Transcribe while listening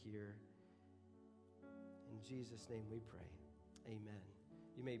In Jesus' name we pray. Amen.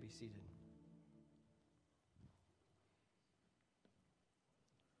 You may be seated.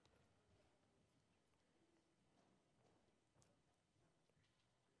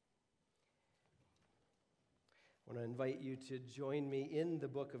 I want to invite you to join me in the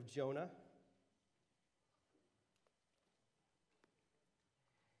book of Jonah.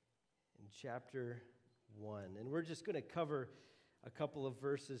 In chapter 1. And we're just going to cover a couple of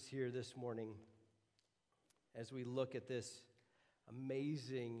verses here this morning as we look at this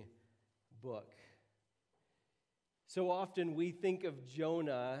amazing book. So often we think of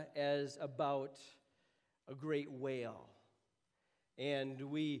Jonah as about a great whale. And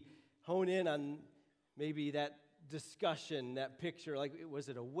we hone in on maybe that discussion, that picture, like, was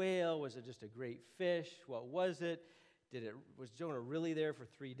it a whale? Was it just a great fish? What was it? Was Jonah really there for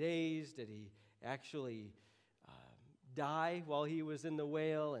 3 days? Did he actually die while he was in the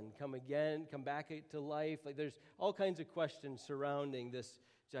whale and come back to life? Like, there's all kinds of questions surrounding this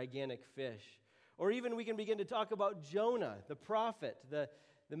gigantic fish. Or even we can begin to talk about Jonah, the prophet, the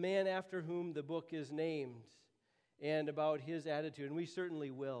man after whom the book is named, and about his attitude, and we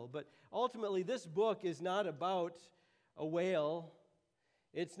certainly will. But ultimately, this book is not about a whale.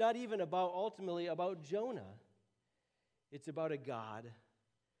 It's not even ultimately about Jonah. It's about a God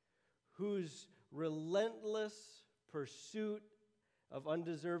whose relentless pursuit of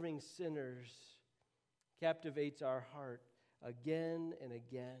undeserving sinners captivates our heart again and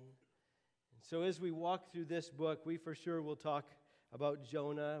again. And so as we walk through this book, we for sure will talk about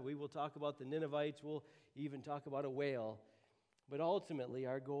Jonah. We will talk about the Ninevites. We'll even talk about a whale. But ultimately,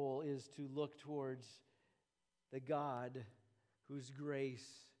 our goal is to look towards the God whose grace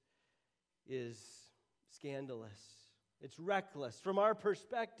is scandalous. It's reckless. From our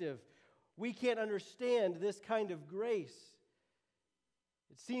perspective, we can't understand this kind of grace.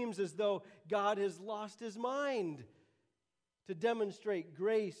 It seems as though God has lost his mind to demonstrate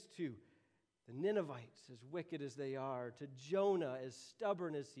grace to the Ninevites, as wicked as they are, to Jonah, as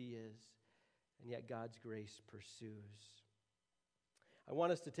stubborn as he is, and yet God's grace pursues. I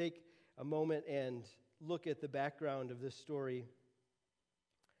want us to take a moment and look at the background of this story.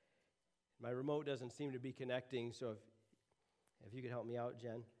 My remote doesn't seem to be connecting, so if you could help me out,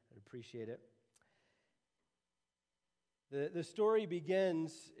 Jen, I'd appreciate it. The story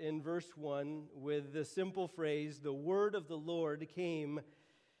begins in verse 1 with the simple phrase, "The word of the Lord came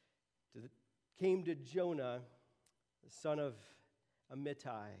to Jonah, the son of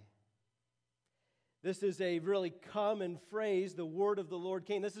Amittai." This is a really common phrase, "the word of the Lord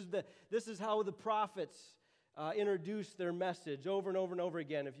came." This is how the prophets introduce their message over and over and over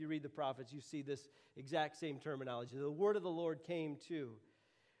again. If you read the prophets, you see this exact same terminology. The word of the Lord came to.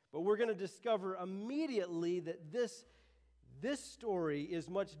 But we're going to discover immediately that this story is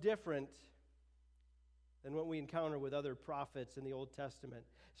much different than what we encounter with other prophets in the Old Testament.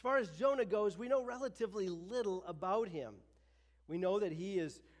 As far as Jonah goes, we know relatively little about him. We know that he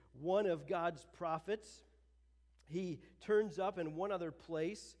is one of God's prophets. He turns up in one other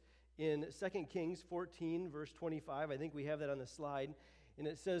place in 2 Kings 14, verse 25. I think we have that on the slide. And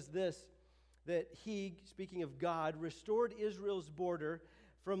it says this, that he, speaking of God, restored Israel's border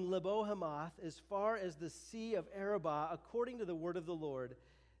from Lebo-Hamath as far as the Sea of Arabah, according to the word of the Lord,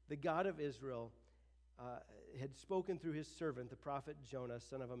 the God of Israel, had spoken through his servant, the prophet Jonah,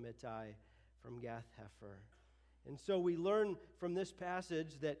 son of Amittai, from Gath-Hepher. And so we learn from this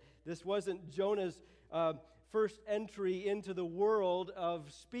passage that this wasn't Jonah's first entry into the world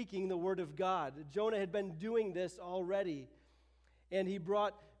of speaking the word of God. Jonah had been doing this already. And he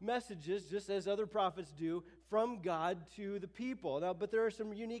brought messages, just as other prophets do, from God to the people. Now, but there are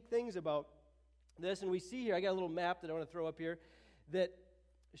some unique things about this. And we see here, I got a little map that I want to throw up here that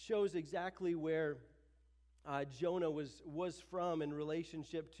shows exactly where Jonah was from in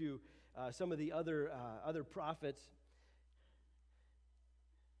relationship to some of the other prophets.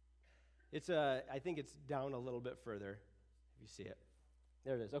 I think it's down a little bit further, if you see it.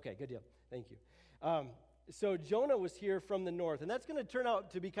 There it is. Okay, good deal. Thank you. So Jonah was here from the north, and that's going to turn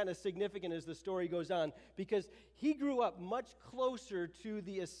out to be kind of significant as the story goes on, because he grew up much closer to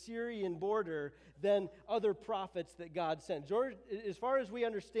the Assyrian border than other prophets that God sent. As far as we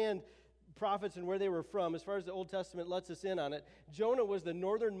understand prophets and where they were from, as far as the Old Testament lets us in on it, Jonah was the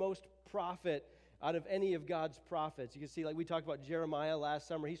northernmost prophet out of any of God's prophets. You can see, like we talked about Jeremiah last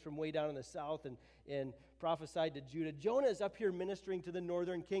summer, he's from way down in the south and prophesied to Judah. Jonah is up here ministering to the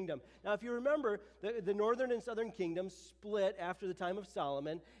northern kingdom. Now, if you remember, the northern and southern kingdoms split after the time of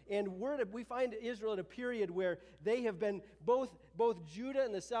Solomon, and we find Israel at a period where they have been, both Judah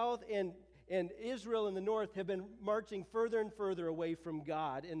in the south and Israel in the north have been marching further and further away from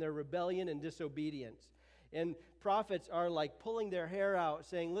God in their rebellion and disobedience. And prophets are like pulling their hair out,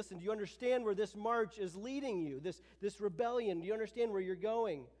 saying, listen, do you understand where this march is leading you, this rebellion? Do you understand where you're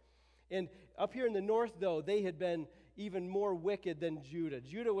going? And up here in the north, though, they had been even more wicked than Judah.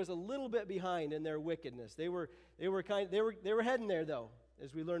 Judah was a little bit behind in their wickedness. They were heading there, though,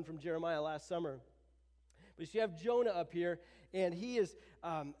 as we learned from Jeremiah last summer. But you have Jonah up here, and he is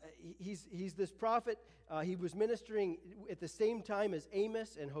he's this prophet. He was ministering at the same time as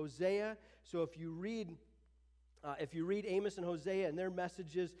Amos and Hosea. So if you read Amos and Hosea and their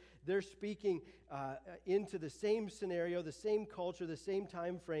messages, they're speaking into the same scenario, the same culture, the same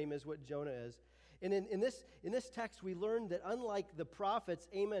time frame as what Jonah is. And in this text, we learn that unlike the prophets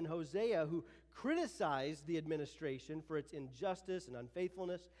Amos and Hosea, who criticized the administration for its injustice and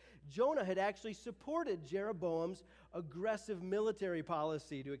unfaithfulness, Jonah had actually supported Jeroboam's aggressive military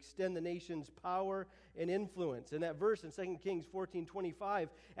policy to extend the nation's power and influence. And that verse in 2 Kings 14:25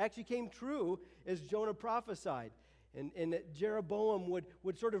 actually came true as Jonah prophesied. And that Jeroboam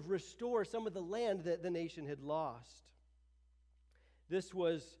would sort of restore some of the land that the nation had lost. This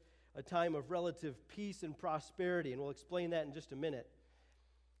was a time of relative peace and prosperity, and we'll explain that in just a minute.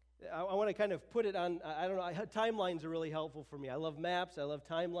 I want to kind of put it on, I don't know, timelines are really helpful for me. I love maps, I love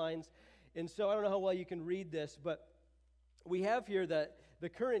timelines, and so I don't know how well you can read this, but we have here that the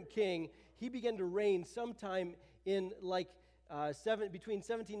current king, he began to reign sometime in between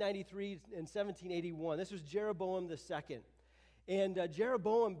 1793 and 1781. This was Jeroboam II. And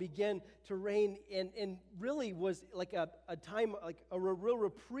Jeroboam began to reign and really was like a time, like a real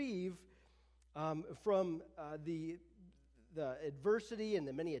reprieve from the adversity and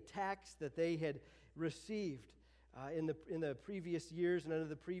the many attacks that they had received in the previous years and under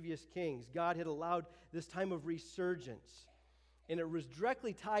the previous kings. God had allowed this time of resurgence, and it was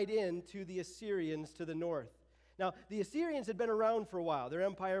directly tied in to the Assyrians to the north. Now, the Assyrians had been around for a while. Their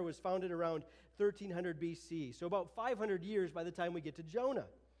empire was founded around 1300 BC, so about 500 years by the time we get to Jonah.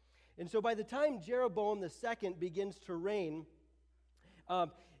 And so by the time Jeroboam II begins to reign,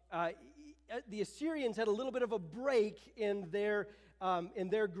 the Assyrians had a little bit of a break in their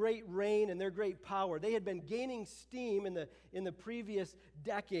great reign and their great power. They had been gaining steam in the previous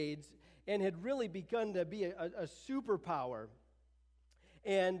decades and had really begun to be a superpower.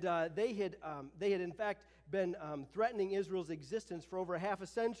 And they had in fact been threatening Israel's existence for over half a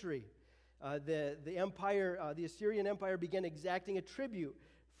century. The Assyrian Empire began exacting a tribute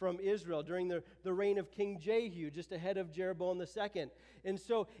from Israel during the reign of King Jehu, just ahead of Jeroboam II. And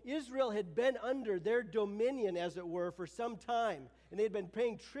so Israel had been under their dominion, as it were, for some time. And they had been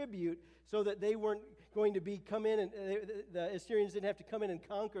paying tribute so that they weren't going to come in, and the Assyrians didn't have to come in and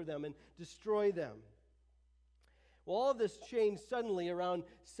conquer them and destroy them. Well, all of this changed suddenly around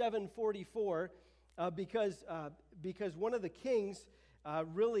 744 because one of the kings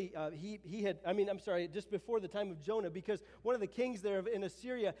just before the time of Jonah, because one of the kings there in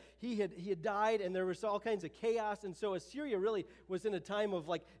Assyria, he had died, and there was all kinds of chaos, and so Assyria really was in a time of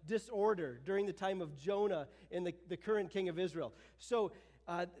like disorder during the time of Jonah and the current king of Israel. So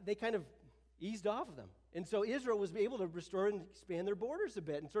they kind of eased off of them. And so Israel was able to restore and expand their borders a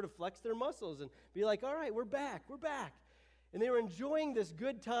bit and sort of flex their muscles and be like, all right, we're back. And they were enjoying this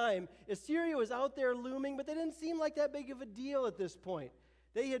good time. Assyria was out there looming, but they didn't seem like that big of a deal at this point.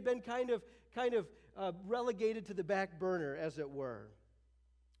 They had been kind of relegated to the back burner, as it were.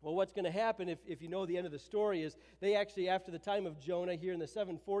 Well, what's going to happen, if you know the end of the story, is they actually, after the time of Jonah here in the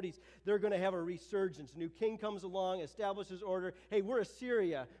 740s, they're going to have a resurgence. A new king comes along, establishes order. Hey, we're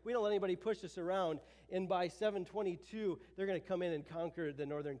Assyria. We don't let anybody push us around. And by 722, they're going to come in and conquer the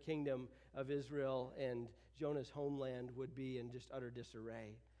northern kingdom of Israel, and Jonah's homeland would be in just utter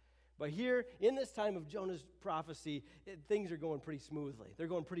disarray. But here, in this time of Jonah's prophecy, things are going pretty smoothly. They're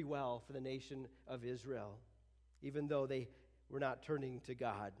going pretty well for the nation of Israel, even though they were not turning to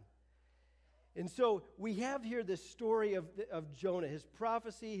God. And so we have here this story of Jonah. His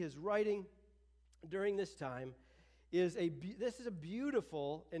prophecy, his writing during this time this is a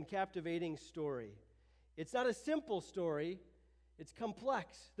beautiful and captivating story. It's not a simple story. It's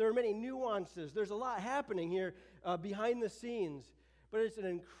complex. There are many nuances. There's a lot happening here behind the scenes. But it's an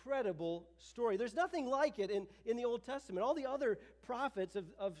incredible story. There's nothing like it in the Old Testament. All the other prophets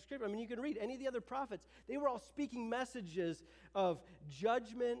of Scripture, I mean, you can read any of the other prophets. They were all speaking messages of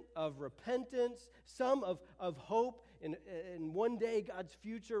judgment, of repentance, some of hope, and one day God's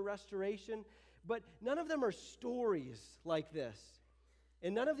future restoration. But none of them are stories like this.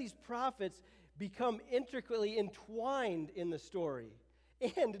 And none of these prophets become intricately entwined in the story.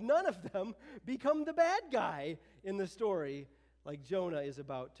 And none of them become the bad guy in the story, like Jonah is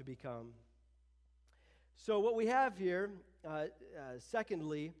about to become. So what we have here,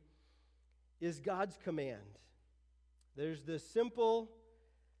 secondly, is God's command. There's this simple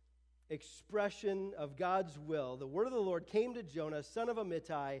expression of God's will. The word of the Lord came to Jonah, son of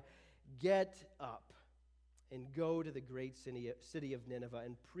Amittai, get up and go to the great city of Nineveh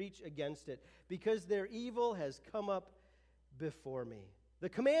and preach against it, because their evil has come up before me. The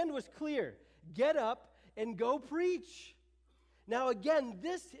command was clear. Get up and go preach. Now again,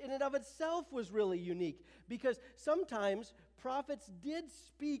 this in and of itself was really unique, because sometimes prophets did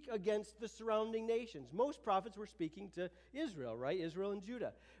speak against the surrounding nations. Most prophets were speaking to Israel, right? Israel and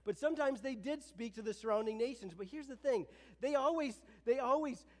Judah. But sometimes they did speak to the surrounding nations. But here's the thing. They always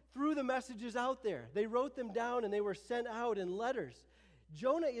threw the messages out there. They wrote them down and they were sent out in letters.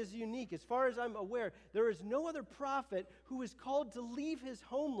 Jonah is unique. As far as I'm aware, there is no other prophet who is called to leave his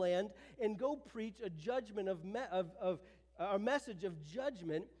homeland and go preach a judgment a message of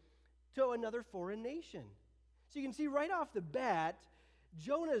judgment to another foreign nation. So you can see right off the bat,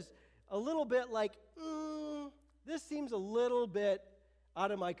 Jonah's a little bit like, this seems a little bit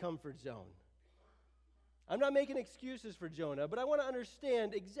out of my comfort zone. I'm not making excuses for Jonah, but I want to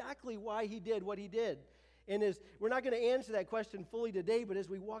understand exactly why he did what he did. And we're not going to answer that question fully today, but as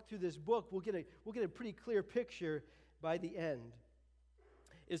we walk through this book, we'll get a pretty clear picture by the end.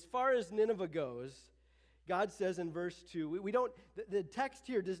 As far as Nineveh goes, God says in verse 2, the text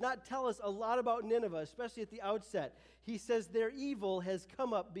here does not tell us a lot about Nineveh, especially at the outset. He says, their evil has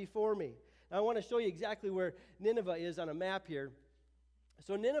come up before me. Now, I want to show you exactly where Nineveh is on a map here.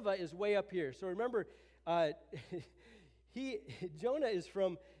 So Nineveh is way up here. So remember, Jonah is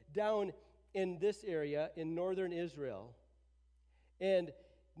from down in this area in northern Israel. And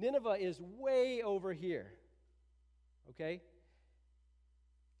Nineveh is way over here. Okay?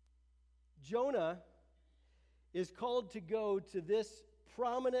 Jonah is called to go to this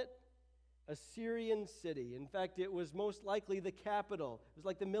prominent Assyrian city. In fact, it was most likely the capital. It was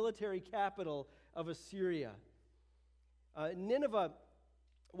like the military capital of Assyria. Nineveh.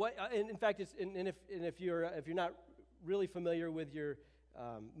 In fact, if you're not really familiar with your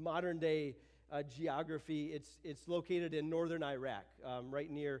modern day geography, it's located in northern Iraq, right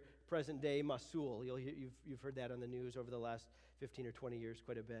near present day Mosul. You've heard that on the news over the last 15 or 20 years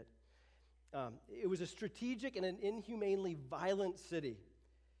quite a bit. It was a strategic and an inhumanely violent city.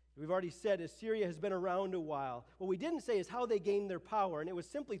 We've already said Assyria has been around a while. What we didn't say is how they gained their power, and it was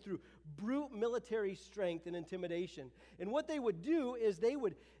simply through brute military strength and intimidation. And what they would do is they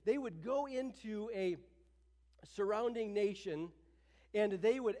would go into a surrounding nation, and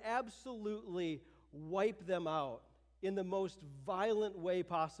they would absolutely wipe them out in the most violent way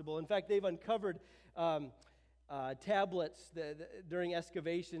possible. In fact, they've uncovered tablets during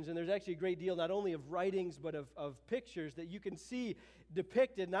excavations, and there's actually a great deal not only of writings but of pictures that you can see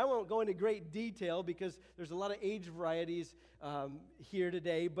depicted. And I won't go into great detail because there's a lot of age varieties here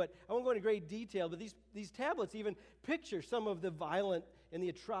today, but I won't go into great detail. But these tablets even picture some of the violent and the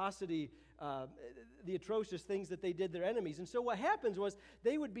atrocious things that they did their enemies. And so what happens was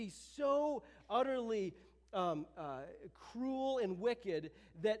they would be so utterly cruel and wicked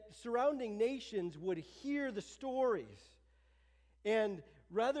that surrounding nations would hear the stories. And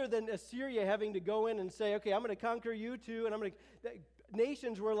rather than Assyria having to go in and say, okay, I'm going to conquer you too, and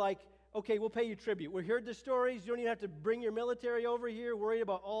nations were like, okay, we'll pay you tribute. We heard the stories. You don't even have to bring your military over here, worried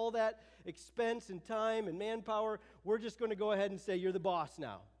about all that expense and time and manpower. We're just going to go ahead and say, you're the boss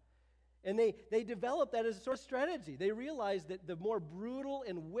now. And they developed that as a sort of strategy. They realized that the more brutal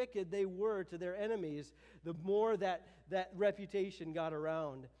and wicked they were to their enemies, the more that reputation got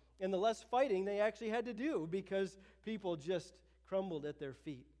around. And the less fighting they actually had to do because people just crumbled at their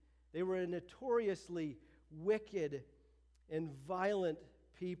feet. They were a notoriously wicked and violent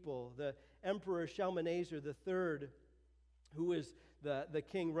people. The Emperor Shalmaneser III, who was the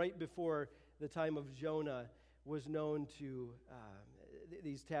king right before the time of Jonah, was known to...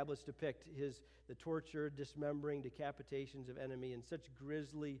 These tablets depict the torture, dismembering, decapitations of enemy in such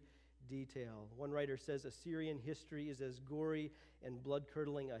grisly detail. One writer says, Assyrian history is as gory and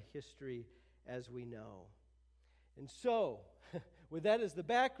blood-curdling a history as we know. And so, with that as the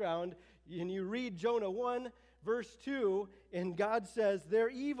background, and you read Jonah 1, verse 2, and God says, their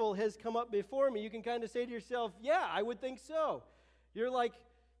evil has come up before me, you can kind of say to yourself, yeah, I would think so. You're like,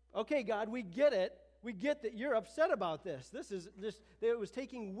 okay, God, we get it. We get that you're upset about this. It was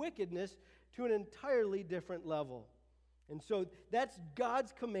taking wickedness to an entirely different level. And so that's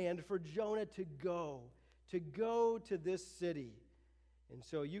God's command for Jonah to go to this city. And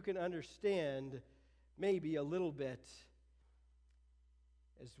so you can understand maybe a little bit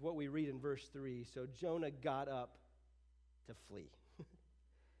as what we read in verse 3. So Jonah got up to flee.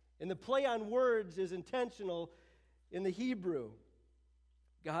 And the play on words is intentional in the Hebrew.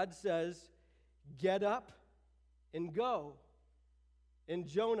 God says, get up and go. And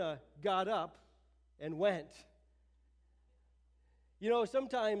Jonah got up and went. You know,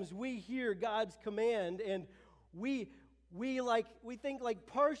 sometimes we hear God's command and we think like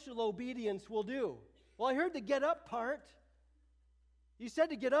partial obedience will do. Well, I heard the get up part. You said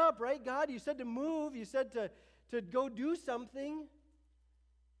to get up, right, God? You said to move. You said to go do something.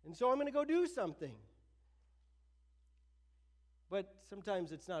 And so I'm going to go do something. But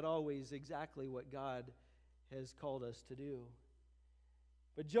sometimes it's not always exactly what God has called us to do.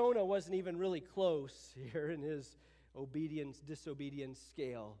 But Jonah wasn't even really close here in his disobedience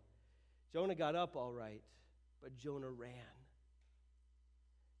scale. Jonah got up all right, but Jonah ran.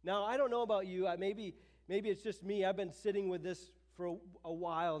 Now, I don't know about you. Maybe it's just me. I've been sitting with this for a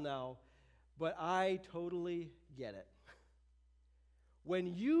while now, but I totally get it. When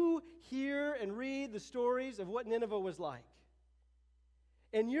you hear and read the stories of what Nineveh was like,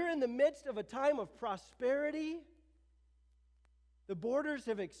 and you're in the midst of a time of prosperity, the borders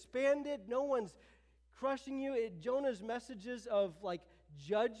have expanded, no one's crushing you. Jonah's messages of like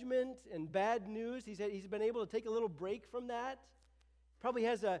judgment and bad news, he's been able to take a little break from that. Probably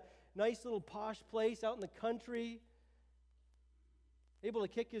has a nice little posh place out in the country, able to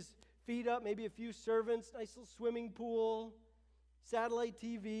kick his feet up, maybe a few servants, nice little swimming pool, satellite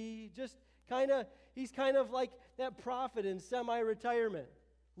TV, he's kind of like that prophet in semi-retirement,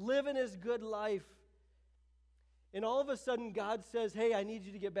 living his good life. And all of a sudden, God says, hey, I need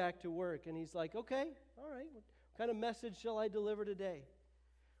you to get back to work. And he's like, okay, all right, what kind of message shall I deliver today?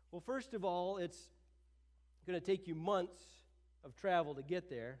 Well, first of all, it's going to take you months of travel to get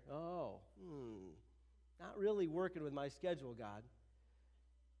there. Not really working with my schedule, God.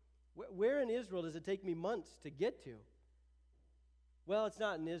 Where in Israel does it take me months to get to? Well, it's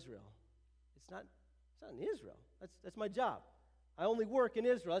not in Israel. It's not in Israel. That's my job. I only work in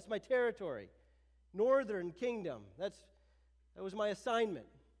Israel. That's my territory. Northern kingdom. That was my assignment.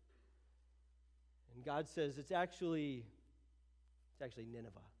 And God says it's actually Nineveh.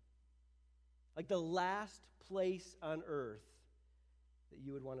 Like the last place on earth that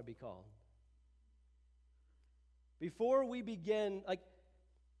you would want to be called. Before we begin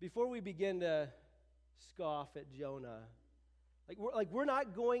to scoff at Jonah, we're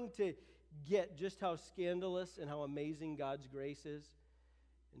not going to get just how scandalous and how amazing God's grace is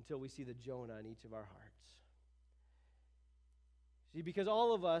until we see the Jonah in each of our hearts. See, because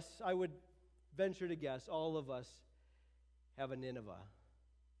all of us, I would venture to guess, all of us have a Nineveh.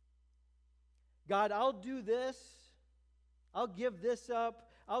 God, I'll do this. I'll give this up.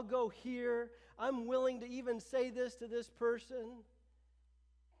 I'll go here. I'm willing to even say this to this person.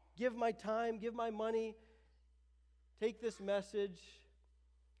 Give my time, give my money, take this message.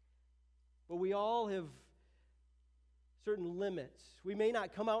 But we all have certain limits. We may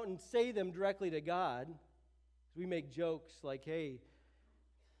not come out and say them directly to God. We make jokes like, hey,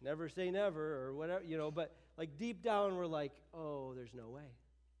 never say never or whatever, but like deep down we're like, oh, there's no way.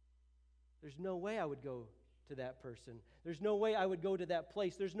 There's no way I would go to that person. There's no way I would go to that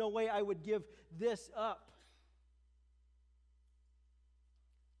place. There's no way I would give this up.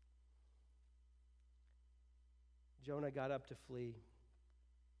 Jonah got up to flee.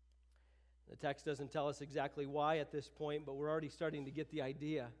 The text doesn't tell us exactly why at this point, but we're already starting to get the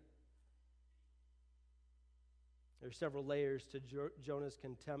idea. There are several layers to Jonah's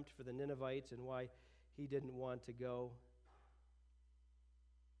contempt for the Ninevites and why he didn't want to go.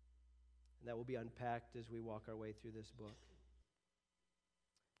 And that will be unpacked as we walk our way through this book.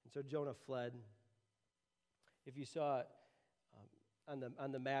 And so Jonah fled. If you saw it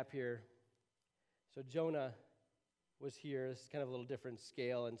on the map here, so Jonah was here. This is kind of a little different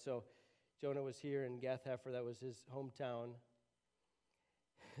scale. And so Jonah was here in Gath-Hepher. That was his hometown.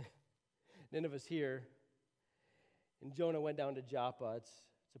 Nineveh's here. And Jonah went down to Joppa. It's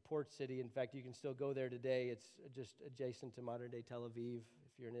a port city. In fact, you can still go there today. It's just adjacent to modern-day Tel Aviv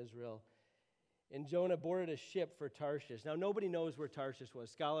if you're in Israel. And Jonah boarded a ship for Tarshish. Now, nobody knows where Tarshish was.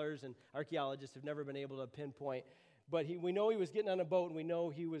 Scholars and archaeologists have never been able to pinpoint. But we know he was getting on a boat, and we know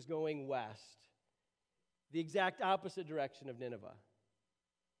he was going west, the exact opposite direction of Nineveh.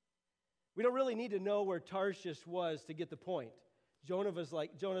 We don't really need to know where Tarshish was to get the point. Jonah's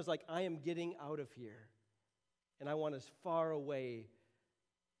like, I am getting out of here, and I want as far away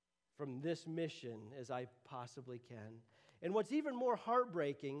from this mission as I possibly can. And what's even more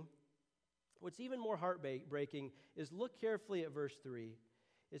heartbreaking is look carefully at verse 3.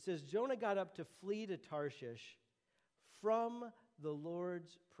 It says, Jonah got up to flee to Tarshish from the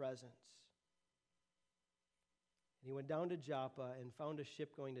Lord's presence. And he went down to Joppa and found a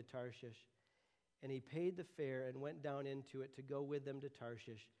ship going to Tarshish. And he paid the fare and went down into it to go with them to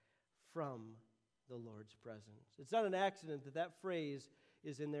Tarshish from the Lord's presence. It's not an accident that that phrase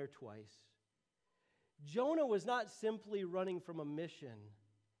is in there twice. Jonah was not simply running from a mission,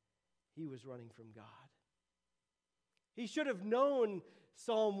 he was running from God. He should have known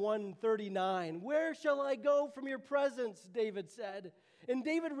Psalm 139. Where shall I go from your presence, David said. And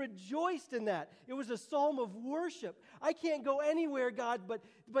David rejoiced in that. It was a psalm of worship. I can't go anywhere, God,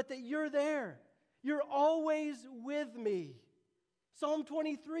 but that you're there. You're always with me. Psalm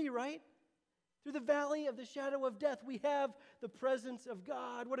 23, right? Through the valley of the shadow of death, we have the presence of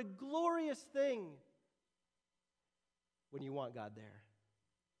God. What a glorious thing when you want God there.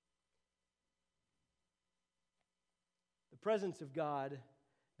 The presence of God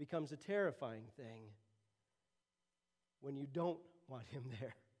becomes a terrifying thing when you don't want him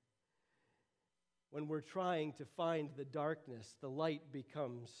there. When we're trying to find the darkness, the light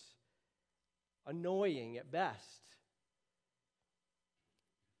becomes annoying at best.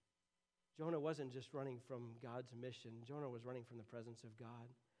 Jonah wasn't just running from God's mission. Jonah was running from the presence of God.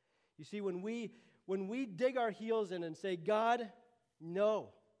 You see, when we dig our heels in and say, God, no.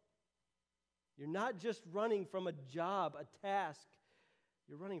 You're not just running from a job, a task.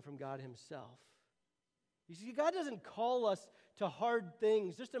 You're running from God himself. You see, God doesn't call us to hard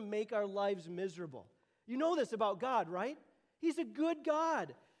things just to make our lives miserable. You know this about God, right? He's a good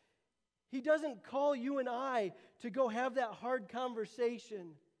God. He doesn't call you and I to go have that hard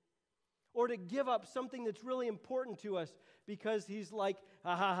conversation or to give up something that's really important to us because he's like,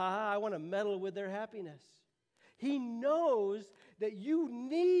 I want to meddle with their happiness. He knows that you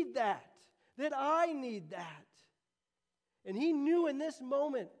need that I need that. And he knew in this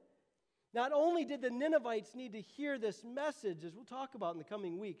moment, not only did the Ninevites need to hear this message, as we'll talk about in the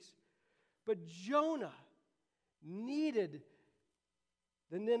coming weeks, but Jonah needed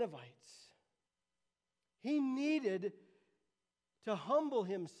the Ninevites. He needed to humble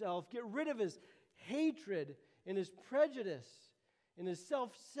himself, get rid of his hatred and his prejudice and his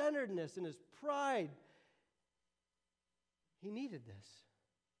self-centeredness and his pride. He needed this,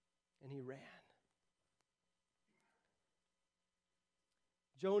 and he ran.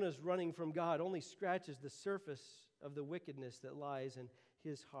 Jonah's running from God only scratches the surface of the wickedness that lies in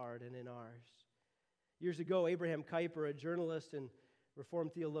his heart and in ours. Years ago, Abraham Kuyper, a journalist and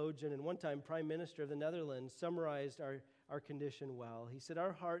Reformed theologian and one-time Prime Minister of the Netherlands, summarized our condition well. He said,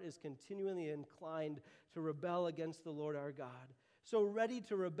 our heart is continually inclined to rebel against the Lord our God. So ready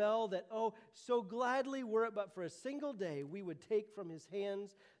to rebel that, so gladly were it but for a single day we would take from his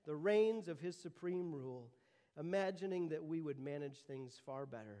hands the reins of his supreme rule, imagining that we would manage things far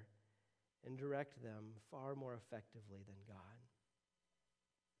better and direct them far more effectively than God.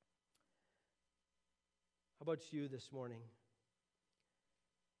 How about you this morning?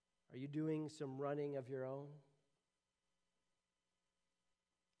 Are you doing some running of your own?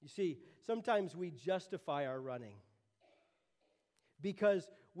 You see, sometimes we justify our running because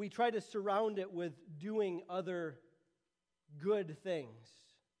we try to surround it with doing other good things.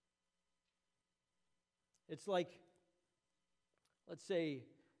 It's like, let's say,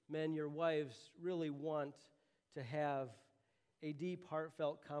 men, your wives really want to have a deep,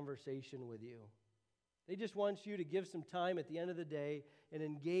 heartfelt conversation with you. They just want you to give some time at the end of the day and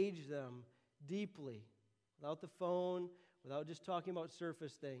engage them deeply, without the phone, without just talking about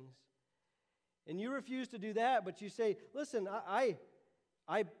surface things. And you refuse to do that, but you say, listen, I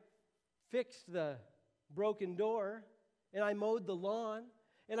fixed the broken door, and I mowed the lawn,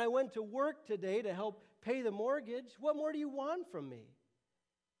 and I went to work today to help pay the mortgage. What more do you want from me?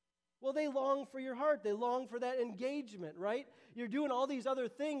 Well, they long for your heart. They long for that engagement, right? You're doing all these other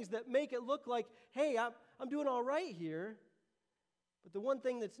things that make it look like, hey, I'm doing all right here. But the one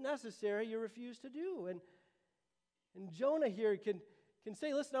thing that's necessary, you refuse to do. And Jonah here can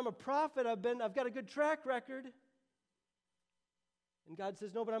say, listen, I'm a prophet. I've got a good track record. And God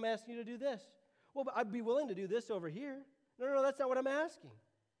says, no, but I'm asking you to do this. Well, but I'd be willing to do this over here. No, that's not what I'm asking.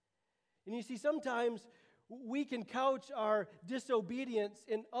 And you see, sometimes we can couch our disobedience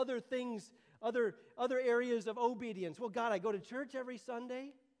in other things, other areas of obedience. Well, God, I go to church every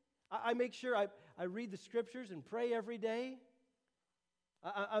Sunday. I make sure I read the scriptures and pray every day.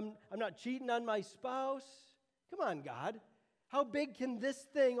 I'm not cheating on my spouse. Come on, God. How big can this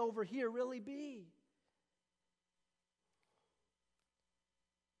thing over here really be?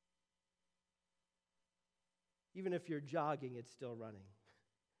 Even if you're jogging, it's still running.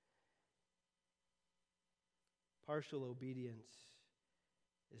 Partial obedience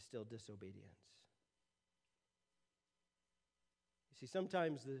is still disobedience. You see,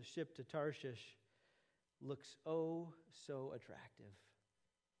 sometimes the ship to Tarshish looks so attractive.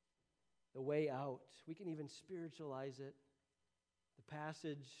 The way out, we can even spiritualize it. The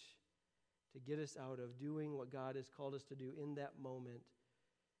passage to get us out of doing what God has called us to do in that moment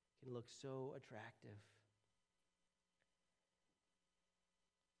can look so attractive.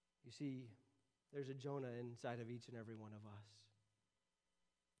 You see, there's a Jonah inside of each and every one of us.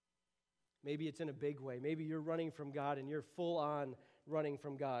 Maybe it's in a big way. Maybe you're running from God and you're full on running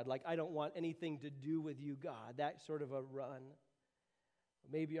from God. Like, I don't want anything to do with you, God. That sort of a run.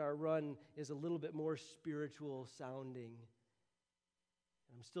 Maybe our run is a little bit more spiritual sounding.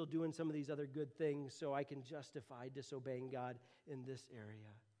 I'm still doing some of these other good things so I can justify disobeying God in this area.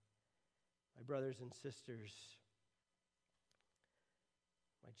 My brothers and sisters,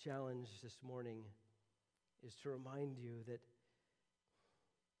 my challenge this morning is to remind you that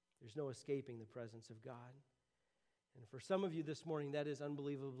there's no escaping the presence of God. And for some of you this morning, that is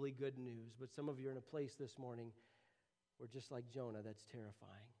unbelievably good news. But some of you are in a place this morning where, just like Jonah, that's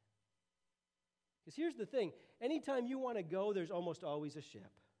terrifying. Because here's the thing. Anytime you want to go, there's almost always a ship.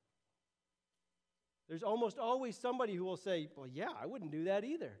 There's almost always somebody who will say, well, yeah, I wouldn't do that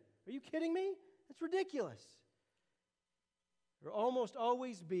either. Are you kidding me? That's ridiculous. There will almost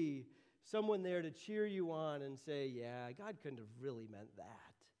always be someone there to cheer you on and say, yeah, God couldn't have really meant that.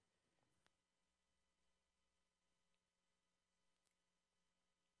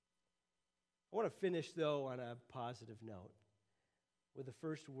 I want to finish, though, on a positive note with the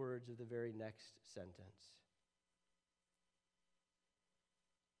first words of the very next sentence.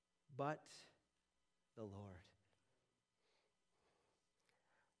 But the Lord.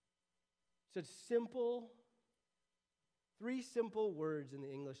 Such simple, 3 simple words in the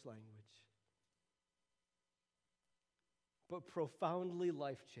English language, but profoundly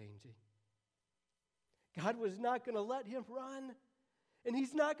life-changing. God was not going to let him run, and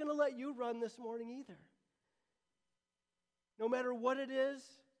he's not going to let you run this morning either. No matter what it is,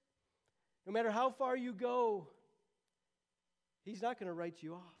 no matter how far you go, he's not going to write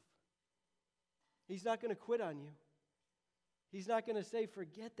you off. He's not going to quit on you. He's not going to say,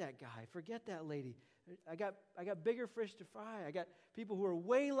 forget that guy, forget that lady. I got bigger fish to fry. I got people who are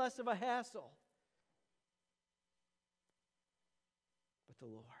way less of a hassle. But the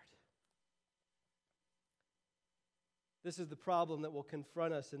Lord. This is the problem that will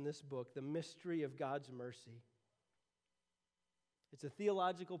confront us in this book, the mystery of God's mercy. It's a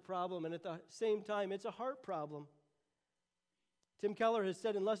theological problem, and at the same time, it's a heart problem. Tim Keller has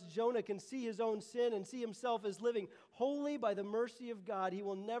said, unless Jonah can see his own sin and see himself as living wholly by the mercy of God, he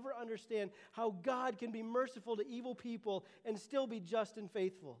will never understand how God can be merciful to evil people and still be just and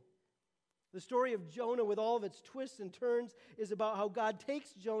faithful. The story of Jonah, with all of its twists and turns, is about how God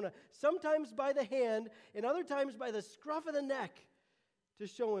takes Jonah, sometimes by the hand and other times by the scruff of the neck, to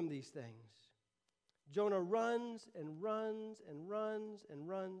show him these things. Jonah runs and runs and runs and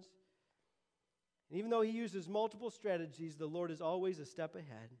runs. And even though he uses multiple strategies, the Lord is always a step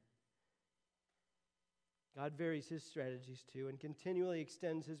ahead. God varies his strategies too and continually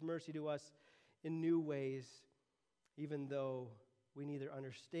extends his mercy to us in new ways, even though we neither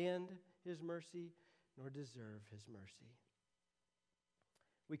understand his mercy nor deserve his mercy.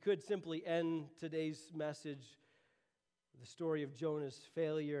 We could simply end today's message with the story of Jonah's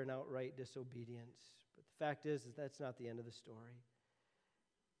failure and outright disobedience. But the fact is that's not the end of the story.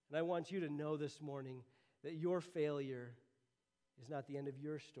 And I want you to know this morning that your failure is not the end of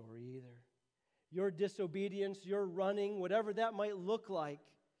your story either. Your disobedience, your running, whatever that might look like,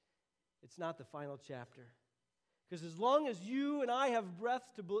 it's not the final chapter. Because as long as you and I have breath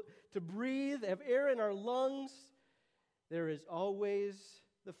to breathe, have air in our lungs, there is always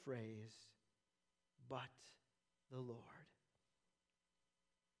the phrase, but the Lord.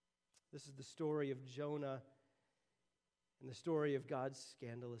 This is the story of Jonah and the story of God's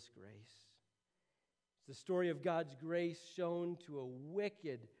scandalous grace. It's the story of God's grace shown to a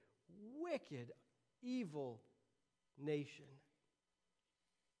wicked, evil nation.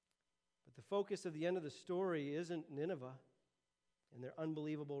 But the focus of the end of the story isn't Nineveh and their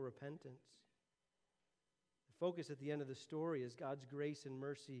unbelievable repentance. The focus at the end of the story is God's grace and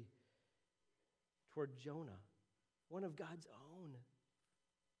mercy toward Jonah, one of God's own.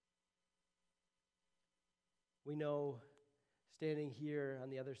 We know, standing here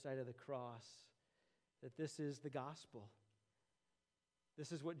on the other side of the cross, that this is the gospel.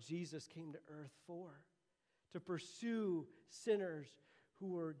 This is what Jesus came to earth for, to pursue sinners who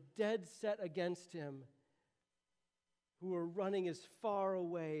were dead set against him, who were running as far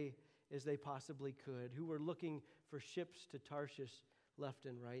away as they possibly could, who were looking for ships to Tarshish left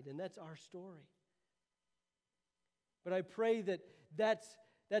and right. And that's our story. But I pray that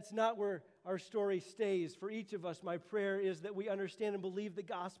that's not where our story stays. For each of us, my prayer is that we understand and believe the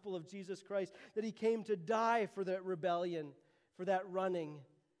gospel of Jesus Christ, that he came to die for that rebellion, for that running.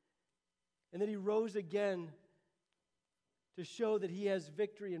 and that he rose again to show that he has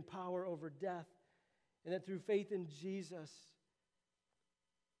victory and power over death, and that through faith in Jesus,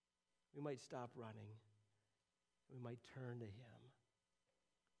 we might stop running. We might turn to him.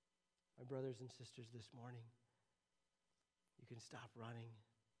 My brothers and sisters, this morning, you can stop running.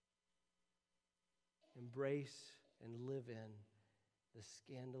 Embrace and live in the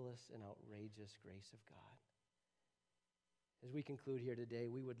scandalous and outrageous grace of God. As we conclude here today,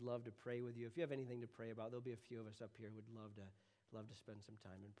 we would love to pray with you. If you have anything to pray about, there'll be a few of us up here who would love to spend some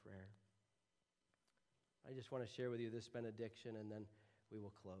time in prayer. I just want to share with you this benediction, and then we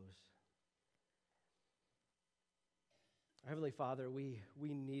will close. Our Heavenly Father, we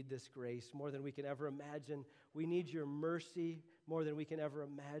need this grace more than we can ever imagine. We need your mercy more than we can ever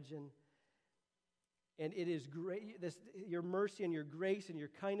imagine. And it is great. Your mercy and your grace and your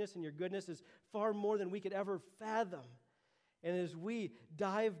kindness and your goodness is far more than we could ever fathom. And as we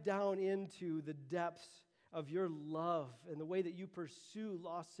dive down into the depths of your love and the way that you pursue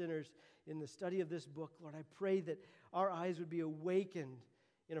lost sinners in the study of this book, Lord, I pray that our eyes would be awakened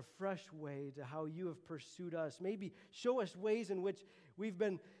in a fresh way to how you have pursued us. Maybe show us ways in which we've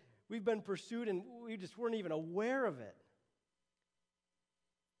been pursued and we just weren't even aware of it.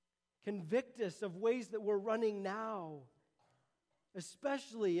 Convict us of ways that we're running now,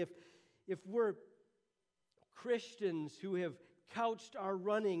 especially if we're Christians who have couched our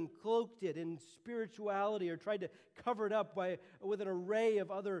running, cloaked it in spirituality, or tried to cover it up with an array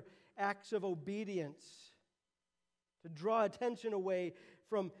of other acts of obedience to draw attention away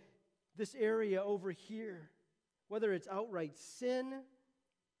from this area over here. Whether it's outright sin,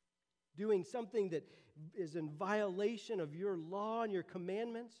 doing something that is in violation of your law and your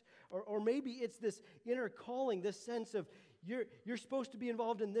commandments, or maybe it's this inner calling, this sense of you're supposed to be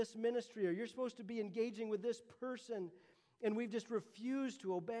involved in this ministry, or you're supposed to be engaging with this person, and we've just refused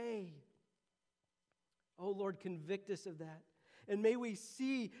to obey. Oh Lord, convict us of that. And may we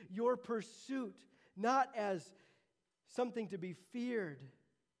see your pursuit not as something to be feared,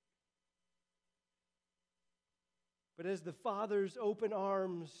 but as the Father's open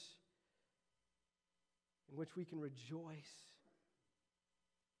arms in which we can rejoice.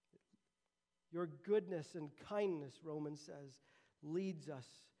 Your goodness and kindness, Romans says, leads us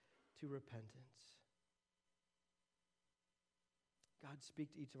to repentance. God,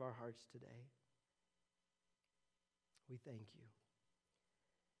 speak to each of our hearts today. We thank you.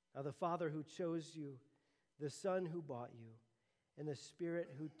 Now, the Father who chose you, the Son who bought you, and the Spirit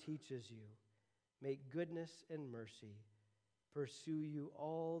who teaches you, make goodness and mercy pursue you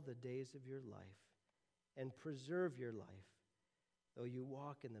all the days of your life, and preserve your life, though you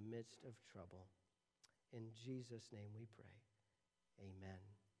walk in the midst of trouble. In Jesus' name we pray. Amen.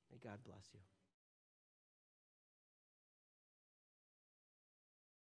 May God bless you.